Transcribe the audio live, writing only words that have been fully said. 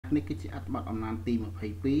នេះគឺជាអត្ថបទអំណាចទី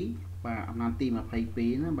22បាទអំណាចទី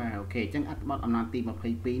22ណាបាទអូខេអញ្ចឹងអត្ថបទអំណាចទី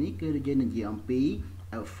22នេះគឺយើងនិយាយអំពី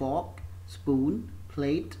a fork spoon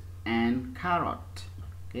plate and carrot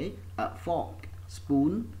អូខេ a fork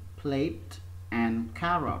spoon plate and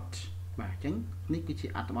carrot បាទអញ្ចឹងនេះគឺជា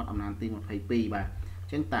អត្ថបទអំណាចទី22បាទអ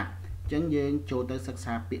ញ្ចឹងតាអញ្ចឹងយើងចូលទៅសិក្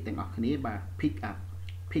សាពាក្យទាំងអស់គ្នាបាទ pick up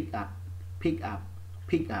pick up pick up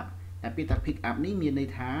pick up តែពាក្យថា pick up នេះមានន័យ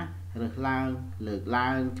ថារើសឡើងលើកឡើ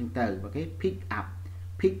ងអញ្ចឹងទៅអូខេ pick up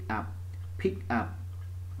pick up pick up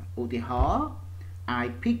ឧទាហរណ៍ I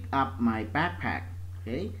pick up my backpack អូ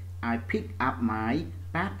ខេ I pick up my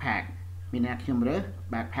backpack មានន័យខ្ញុំរើស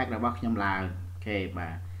backpack របស់ខ្ញុំឡើងអូខេបា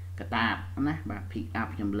ទកតាបណាបាទ pick up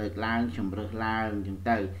ខ្ញុំលើកឡើងខ្ញុំរើសឡើងអញ្ចឹង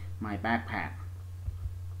ទៅ my backpack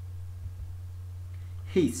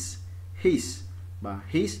his បាទ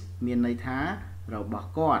his មានន័យថារបស់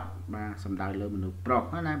គាត់បាទសំដៅលើមនុស្សប្រុស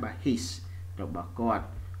ណាបាទ his របស់គាត់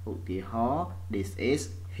ឧទាហរណ៍ this is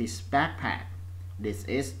his backpack this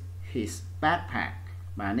is his backpack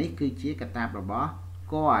បាទនេះគឺជាកតាបរបស់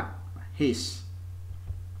គាត់ his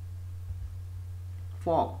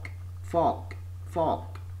fork fork fork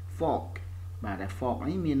fork បាទតែ fork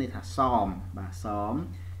នេះមានន័យថាសមបាទសម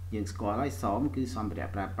យើងស្គាល់ហើយសមគឺសម្ភារៈ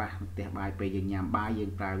ប្រើប្រាស់ផ្ទះបាយពេលយើងញ៉ាំបាយយើ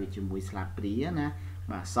ងប្រើវាជាមួយស្លាបព្រាណា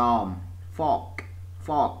បាទសម fork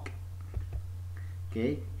fork អូខេ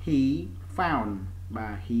he found បា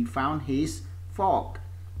ទ he found his fork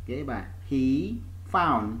អូខេបាទ he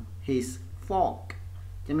found his fork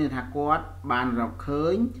ចាំមានថាគាត់បានរកឃើ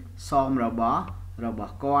ញសមរបស់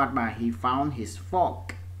គាត់បាទ he found his fork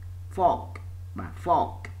fork បាទ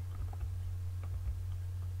fork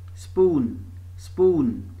spoon spoon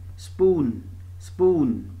spoon spoon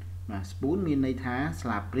បាទ spoon មានន័យថាស្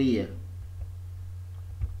លាបព្រា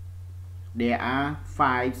there are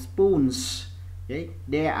 5 spoons អូខេ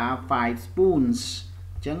there are 5 spoons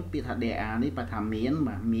អញ្ចឹងពាក្យថា there are នេះបើថាមាន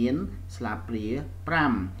បាទមានស្លាបព្រា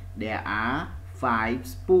5 there are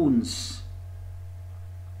 5 spoons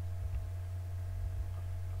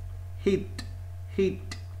hit hit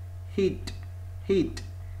hit hit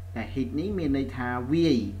តែ hit នេះមានន័យថាវា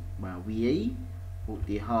យបាទវាយឧ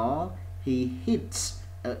ទាហរណ៍ he hits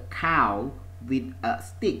a cow with a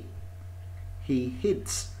stick he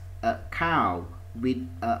hits a cow with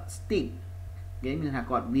a stick គេមានថា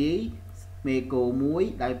គាត់វាយមេគោមួយ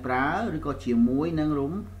ដោយប្រើឬក៏ជាមួយនឹង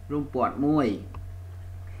រំពាត់មួយ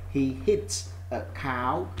he hits a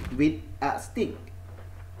cow with a stick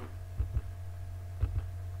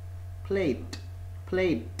plate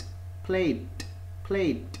plate plate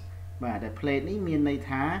plate បាទតែ plate នេះមានន័យ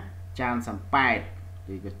ថាចានសំប៉ែត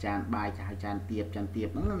ឬក៏ចានបាយចានទៀបហ្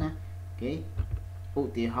នឹងណាអូខេឧ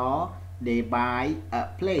ទាហរណ៍ they buy a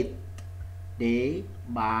plate they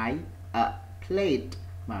buy a plate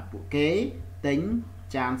បាទពួកគេទិញ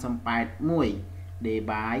ចានសំប៉ែតមួយ they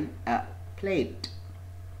buy a plate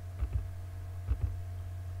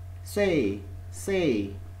say say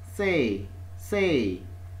say say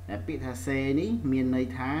តែពាក្យថា say នេះមានន័យ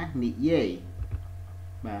ថានិយាយ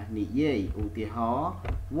បាទនិយាយឧទាហរណ៍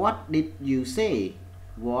what did you say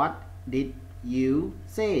what did you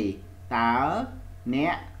say តើអ្ន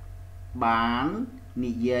កបាន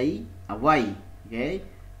និយាយអ្វីអូខេ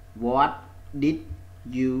what did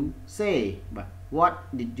you say បាទ what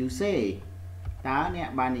did you say តើអ្នក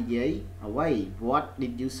បាននិយាយអ្វី what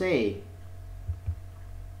did you say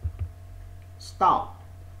stop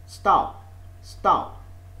stop stop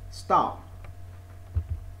stop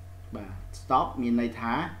បាទ stop មានន័យ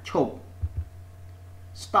ថាឈប់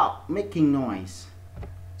stop making noise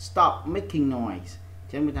stop making noise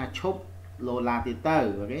ចឹងមានថាឈប់លោឡាទៀតទៅ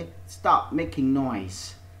អូខេ stop making noise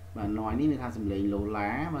បាទ noise នេះមានថាសំឡេងលោឡា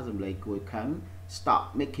បាទសំឡេងគួរខឹង stop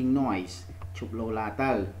making noise ឈប់លោឡា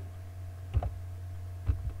ទៅ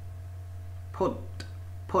put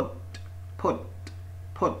put put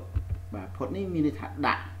put បាទ put នេះមានន័យថា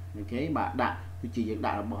ដាក់អូខេបាទដាក់ដូចជាយើង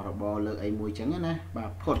ដាក់របស់របរលើអីមួយចឹងណាបា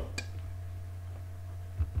ទ put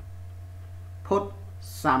put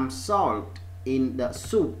some salt in the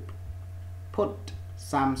soup put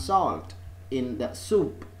some salt in the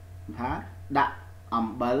soup ថាដាក់អំ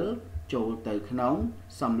បិលចូលទៅក្នុង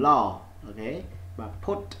សម្លអូខេបាទ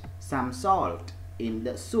put some salt in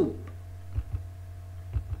the soup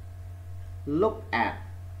look at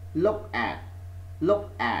look at look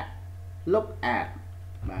at look at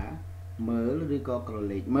បាទមើលឬក៏ក្រ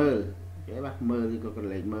ឡេកមើលអូខេបាទមើលឬក៏ក្រ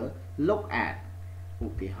ឡេកមើល look at ឧ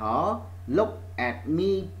ទាហរណ៍ look at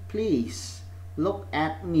me please look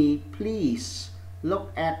at me please look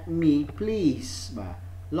at me please បាទ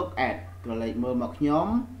look at ក្រឡេកមើលមកខ្ញុំ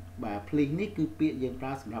បាទ please នេះគឺពាក្យយើងប្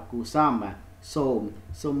រើសម្រាប់គួរសមបាទ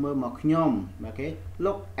សូមមើលមកខ្ញុំ okay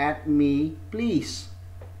look at me please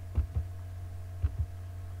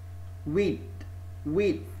with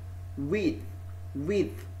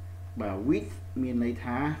withបាទ with មានន័យ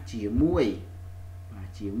ថាជាមួយបាទ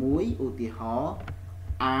ជាមួយឧទាហរណ៍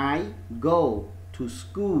I go to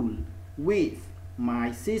school with my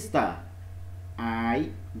sister I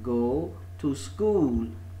go to school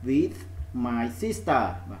with my sister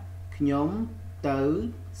បាទខ្ញុំទៅ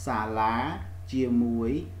សាលាជាមួ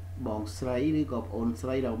យបងស្រីឬក៏ប្អូនស្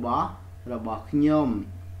រីរបស់ខ្ញុំ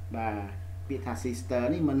បាទពាក្យថា sister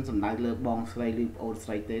នេះមិនសំដៅលើបងស្រីឬប្អូនស្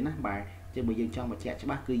រីទេណាបាទចឹងបើយើងចង់បញ្ជាក់ច្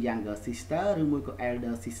បាស់គឺ younger sister ឬមួយក៏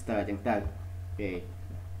elder sister ចឹងទៅអូខេ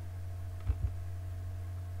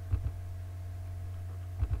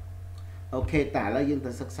អូខេតើឥឡូវយើង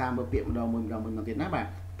ទៅសិក្សាមើលពាក្យម្ដងមួយទៀតណាបាទ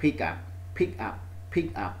pick up pick up pick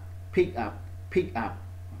up pick up pick up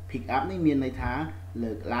pick up នេះមានន័យថា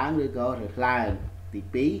លើកឡើងឬក៏រើសឡើងទី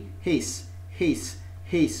2 his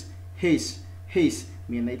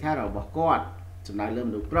មានន័យថារបស់គាត់សំដៅលើម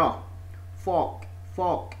នុស្សប្រុស fork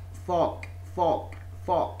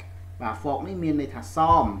បាទ fork នេះមានន័យថាស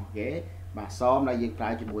មអូខេបាទសមដែលយើងប្រើ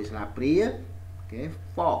ជាមួយស្លាបព្រាអូខេ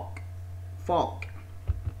fork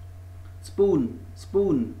spoon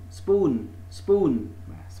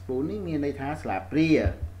បាទ spoon នេះមានន័យថាស្លាបព្រាអូ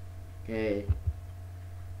ខេ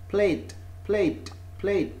plate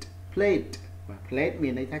បាទ plate មា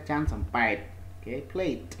នន័យថាចានសំប៉ែតអូខេ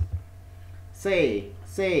plate say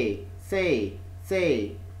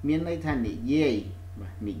មានន័យថានិយាយបា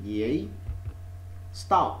ទនិយាយ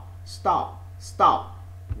stop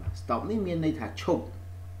បាទ stop នេះមានន័យថាឈប់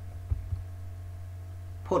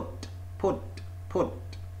put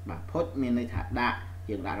បាទ put មានន័យថាដាក់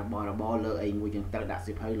យើងដាក់របស់លើអីមួយយើងត្រូវដាក់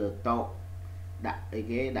សិភៅលើតុដាក់អី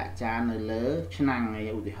គេដាក់ចាននៅលើឆ្នាំងអី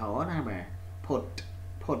ឧទាហរណ៍ណាបាទ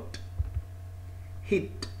put hit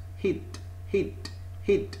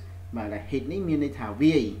បាទ hit នេះមានន័យថា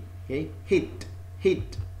វាយអូខេ hit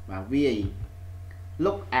បាទវាយ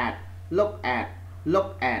look at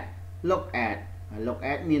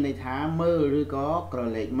មានន័យថាមើលឬក៏ក្រ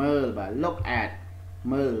ឡេកមើលបាទ look at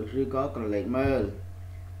មើលឬក៏ក្រឡេកមើល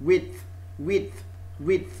with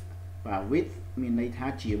បាទ with មានន័យថា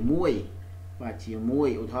ជាមួយបាទជាមួយ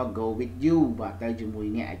ឧទាហរណ៍ go with you បាទទៅជាមួយ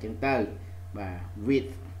អ្នកអញ្ចឹងទៅបាទ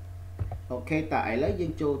with អូខេតើឥឡូវយើ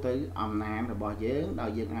ងចូលទៅអំណានរបស់យើងដ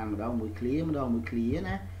ល់យើងអានម្ដងមួយ clear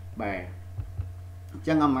ណាបាទអញ្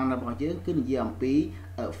ចឹងអំណានរបស់យើងគឺនិយាយអំពី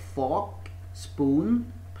a fork spoon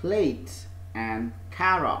plate and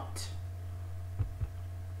carrot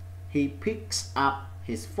he picks up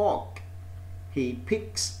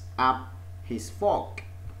his fork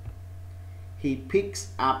he picks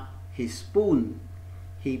up his spoon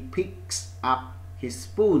he picks up his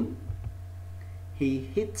spoon he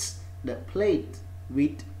hits the plate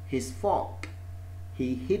with his fork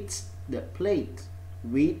he hits the plate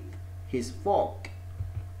with his fork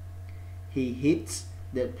he hits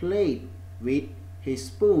the plate with his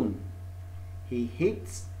spoon he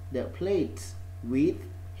hits the plate with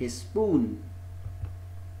his spoon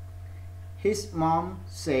his mom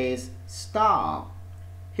says stop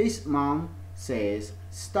his mom says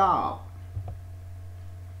stop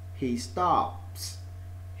he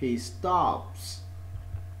stops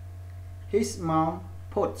his mom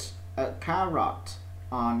puts a carrot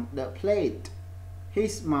on the plate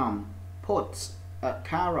his mom puts a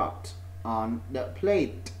carrot on the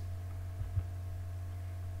plate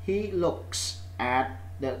he looks at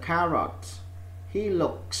the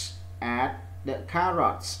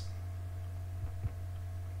carrots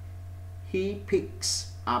he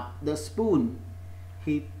picks up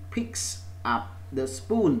the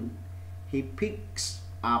spoon he picks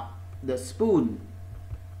up the spoon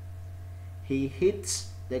he hits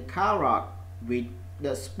the carrot with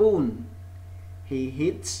the spoon he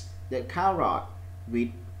hits the carrot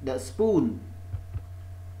with the spoon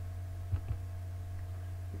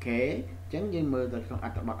អូខេអញ្ចឹងយើងមើលទៅក្នុងអ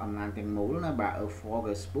ត្ថបទអំណានទាំងមូលណាបាទ a fork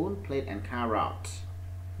a spoon plate and carrot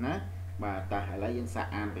ណាបាទតើឥឡូវយើងសាក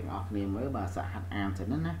អានទាំងអស់គ្នាមើលបាទសាកហាត់អានសិ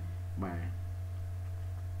នណាបាទ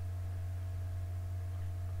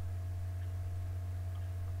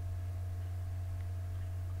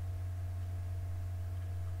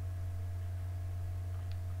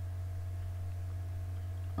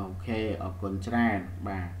អូខេអរគុណច្រើន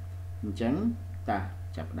បាទអញ្ចឹងតើ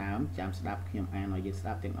ចាប់ដើមចាំស្ដាប់ខ្ញុំអានឲ្យយើងស្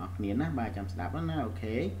ដាប់ទាំងអស់គ្នាណាបាទចាំស្ដាប់ណាអូ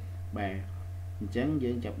ខេបាទអញ្ចឹង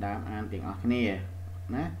យើងចាប់ដើមអានទាំងអស់គ្នា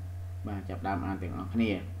ណាបាទចាប់ដើមអានទាំងអស់គ្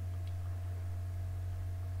នា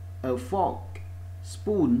a fork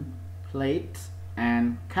spoon plate and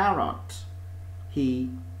carrot he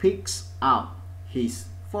picks up his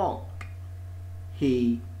fork he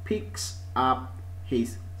picks up his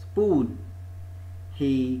spoon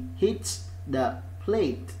he hits the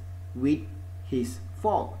plate with his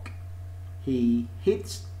fork he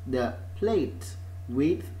hits the plate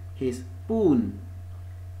with his spoon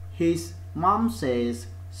his mom says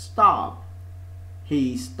stop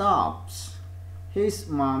he stops his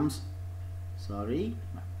mom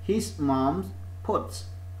puts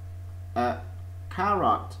a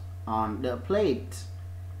carrot on the plate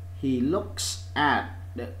he looks at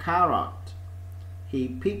the carrot he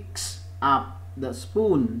picks up the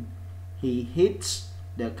spoon he hits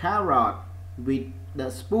the carrot with the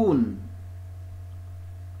spoon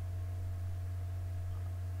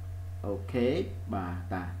ok bà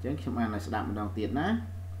ta chẳng chúng ta sẽ đọc một đoạnទៀតណា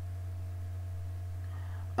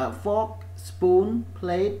A fork spoon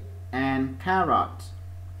plate and carrot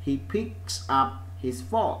he picks up his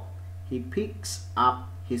fork he picks up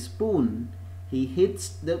his spoon he hits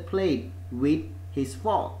the plate with his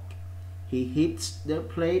fork he hits the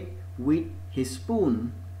plate with his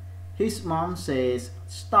spoon his mom says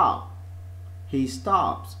stop he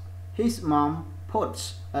stops his mom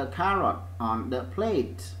puts a carrot on the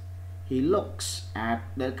plate he looks at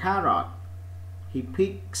the carrot he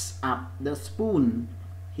picks up the spoon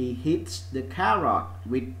he hits the carrot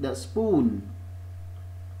with the spoon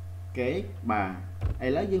គេបាទឥ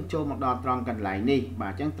ឡូវយើងចូលមកដល់ត្រង់កន្លែងនេះបា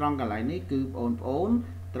ទអញ្ចឹងត្រង់កន្លែងនេះគឺបងប្អូន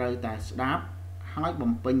ត្រូវតែស្ដាប់ហើយ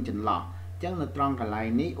បំពេញចន្លោះអញ្ចឹងនៅត្រង់កន្លែង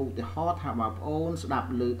នេះឧទាហរណ៍ថាបើបងប្អូនស្ដាប់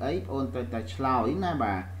ឮអីបងប្អូនត្រូវតែឆ្លើយណា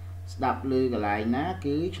បាទស្ដាប់ឮកន្លែងណា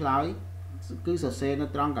គឺឆ្លើយគឺសរសេរនៅ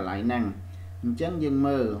ត្រង់កន្លែងហ្នឹងអញ្ចឹងយើង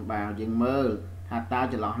មើលបាទយើងមើលថាតើ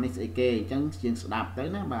ចន្លោះនេះស្អីគេអញ្ចឹងយើងស្ដាប់ទៅ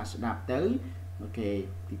ណាបាទស្ដាប់ទៅអូខេ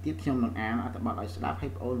ទីទៀតខ្ញុំនឹងអានអត្ថបទឲ្យស្ដាប់ឲ្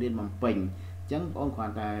យបងប្អូនរៀនបំពេញអញ្ចឹងបងប្អូនគ្រា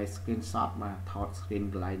ន់តែ screenshot បាទថត screen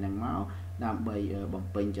កន្លែងហ្នឹងមកដើម្បីបំ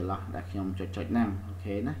ពេញចន្លោះដែលខ្ញុំចុចហ្នឹងអូ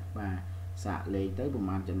ខេណាបាទសាកលេខទៅប្រ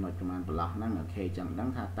ហែលចំណុចប្រហែលបន្លោះហ្នឹងអូខេចឹងដឹង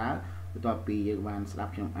ថាតើបន្ទាប់ពីយើងបានស្ដា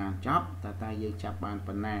ប់ខ្ញុំអានចប់តើយើងចាប់បាន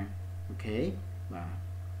ប៉ុណ្ណាអូខេបាទ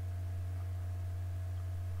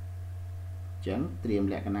ចឹងត្រៀម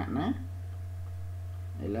លក្ខណៈណា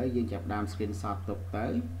ឥឡូវយើងចាប់ដើម screenshot ទុកទៅ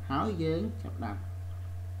ហើយយើងចាប់ដើម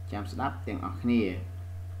ចាំស្ដាប់ទាំងអស់គ្នា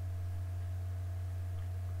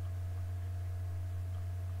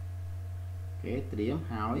អូខេត្រៀម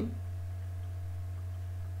ហើយ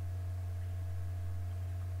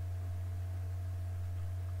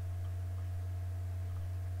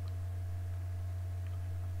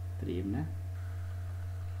ត្រៀមណា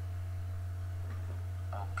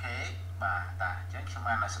អូខេបាទតាអញ្ចឹងខ្ញុំ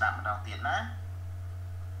បានឲ្យស្ដាប់ម្ដងទៀតណា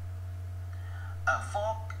A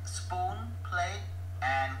fork spoon plate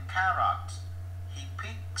and carrot he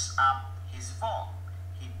picks up his fork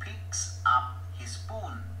he picks up his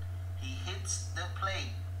spoon he hits the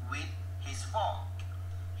plate with his fork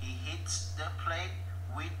he hits the plate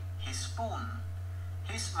with his spoon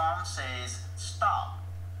his mom says stop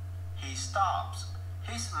he stops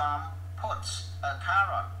his mom puts a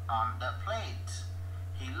carrot on the plate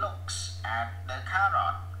he looks at the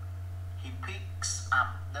carrot he picks up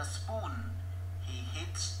the spoon he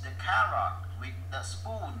hits the carrot with the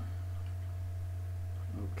spoon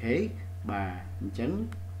អូខេបាទអញ្ចឹង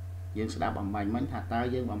យើងស្ដាប់អំបញ្ញមិញថាតើ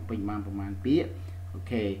យើងបំពេញបានប្រមាណពាក្យអូ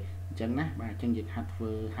ខេអញ្ចឹងណាបាទអញ្ចឹងយើងហាត់ធ្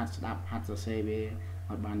វើហាត់ស្ដាប់ហាត់សរសេរវា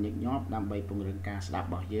ឲ្យបានញឹកញាប់ដើម្បីពង្រឹងការស្ដាប់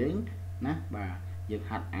របស់យើងណាបាទយើង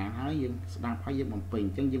ហាត់អានហើយយើងស្ដាប់ហើយយើងបំពេញអ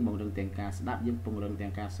ញ្ចឹងយើងពង្រឹងទាំងការស្ដាប់យើងពង្រឹងទាំ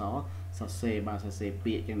ងការសរសេរបាទសរសេរ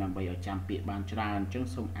ពាក្យអញ្ចឹងដើម្បីឲ្យចាំពាក្យបានច្រើនអញ្ចឹង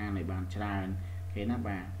សូមអានឲ្យបានច្រើនអូខេណា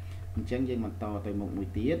បាទអញ្ចឹងយើងបន្តទៅមុខមួយ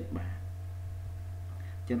ទៀតបាទ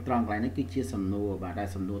អញ្ចឹងត្រង់កន្លែងនេះគឺជាសំណួរបាទដែល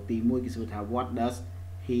សំណួរទី1គឺសួរថា what does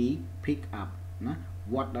he pick up ណា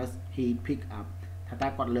what does he pick up ថាតើ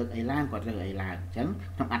គាត់លើកអីឡើងគាត់រើអីឡើងអញ្ចឹង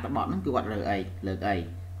ក្នុងអត្ថបទហ្នឹងគឺគាត់រើអីលើកអី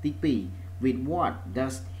ទី2 with what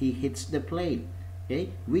does he hits the plate okay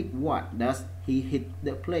with what does he hit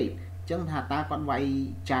the plate អញ្ចឹងថាតើគាត់វាយ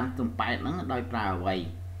ចានសំប៉ែតហ្នឹងដោយប្រើអ្វី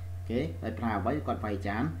អូខេដោយប្រើអ្វីគាត់វាយ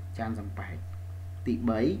ចានសំប៉ែតទី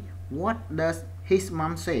3 what does his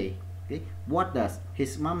mom say okay what does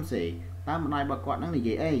his mom say តើម្ដាយរបស់គាត់ហ្នឹងនិ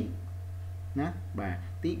យាយអីណាបាទ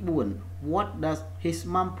ទី4 what does his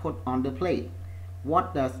mom put on the plate what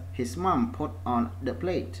does his mom put on the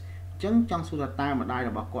plate អញ្ចឹងចង់សួរថាតើម្ដាយ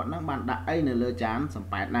របស់គាត់ហ្នឹងបានដាក់អីនៅលើចានសំ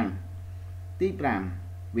ប៉ែតហ្នឹងទី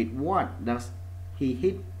5 with what does he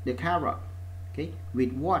hit the carrot okay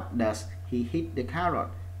with what does he hit the carrot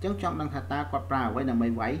អញ្ចឹងចង់ដឹងថាតើគាត់ប្រើអ្វីដើម្បី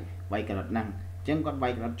វាយការ៉ុតហ្នឹងអញ្ចឹងគាត់វា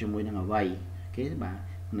យការ៉ុតជាមួយនឹងអ្វីអូខេបាទ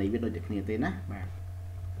ន័យវាដូចតែគ្នាទេណាបាទ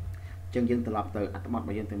អញ្ចឹងយើងត្រឡប់ទៅអត្ថបទរប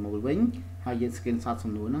ស់យើងទៅមូលវិញហើយយើង screenshot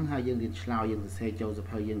សំណួរហ្នឹងហើយយើងរៀនឆ្លើយយើងសរសេរចូលសៀវ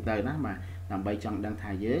ភៅយើងទៅណាបាទដើម្បីចង់ដឹង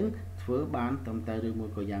ថាយើង ធ្វើបានត្រឹមត្រូវឬមួយ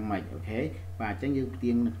ក៏យ៉ាងម៉េចអូខេបាទអញ្ចឹងយើងផ្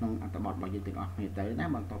ទៀងនៅក្នុងអត្ថបទរបស់យើងទាំងអស់គ្នាទៅណា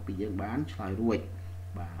បន្ទាប់ពីយើងបានឆ្លើយរួច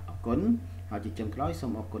បាទអរគុណហើយជាចុងក្រោយសូ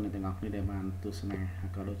មអរគុណអ្នកទាំងអស់គ្នាដែលបានទស្សនា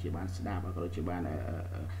ក៏ដូចជាបានស្ដាប់ក៏ដូចជាបាន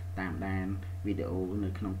តាមដានវីដេអូនៅ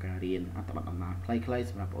ក្នុងការរៀនអត្ថបទអំណាចខ្លីៗ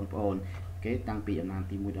សម្រាប់បងប្អូនគេតាំងពីអំណាច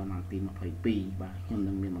ទី1ដល់អំណាចទី22បាទខ្ញុំ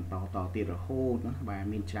នឹងមានបន្តតទៀតរហូតណាបាទ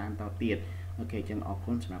មានច្រើនតទៀតអូខេអញ្ចឹងអរ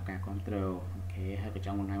គុណសម្រាប់ការគាំទ្រអូខេហើយក៏ច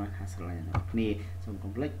ង់បង្ហាញថាស្រឡាញ់អ្នកគ្នាសូម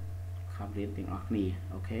កុំភ្លេចខំរៀនទាំងអស់គ្នា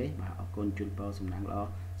អូខេបាទអរគុណជូនពរសំណាងល្អ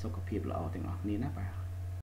សុខភាពល្អទាំងអស់គ្នាណាបាទ